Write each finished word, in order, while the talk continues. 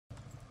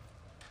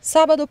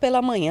Sábado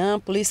pela manhã, a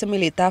Polícia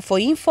Militar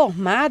foi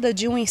informada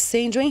de um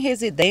incêndio em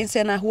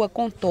residência na rua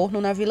Contorno,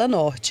 na Vila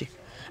Norte.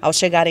 Ao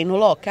chegarem no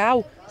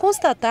local,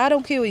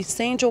 constataram que o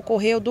incêndio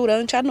ocorreu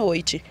durante a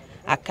noite.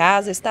 A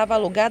casa estava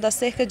alugada há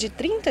cerca de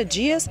 30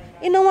 dias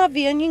e não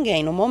havia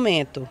ninguém no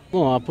momento.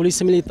 Bom, a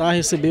Polícia Militar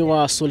recebeu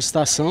a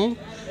solicitação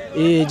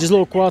e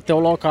deslocou até o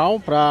local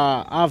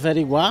para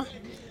averiguar,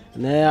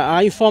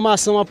 a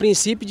informação a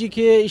princípio de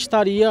que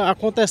estaria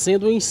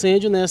acontecendo um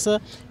incêndio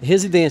nessa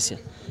residência.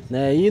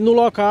 E no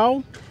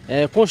local,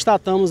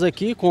 constatamos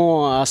aqui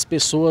com as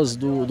pessoas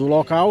do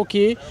local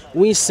que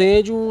o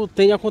incêndio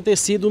tem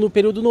acontecido no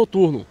período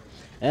noturno.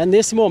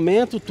 Nesse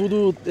momento,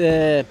 tudo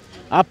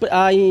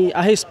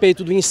a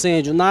respeito do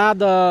incêndio,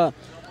 nada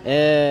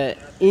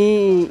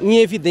em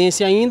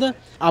evidência ainda.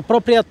 A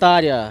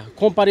proprietária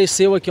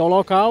compareceu aqui ao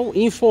local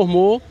e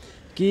informou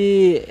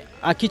que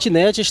a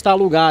kitnet está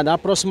alugada há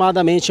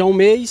aproximadamente há um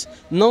mês,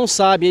 não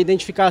sabe a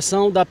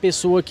identificação da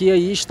pessoa que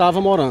aí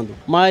estava morando.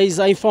 Mas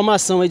a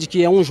informação é de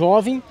que é um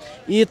jovem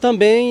e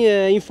também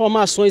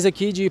informações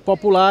aqui de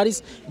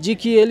populares de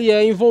que ele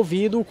é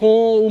envolvido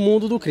com o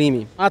mundo do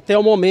crime. Até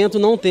o momento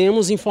não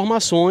temos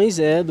informações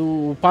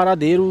do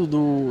paradeiro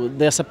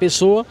dessa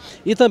pessoa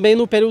e também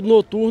no período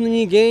noturno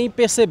ninguém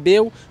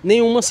percebeu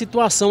nenhuma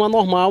situação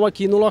anormal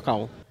aqui no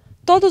local.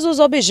 Todos os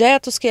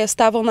objetos que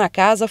estavam na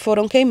casa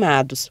foram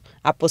queimados.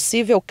 A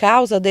possível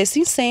causa desse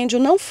incêndio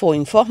não foi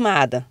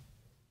informada.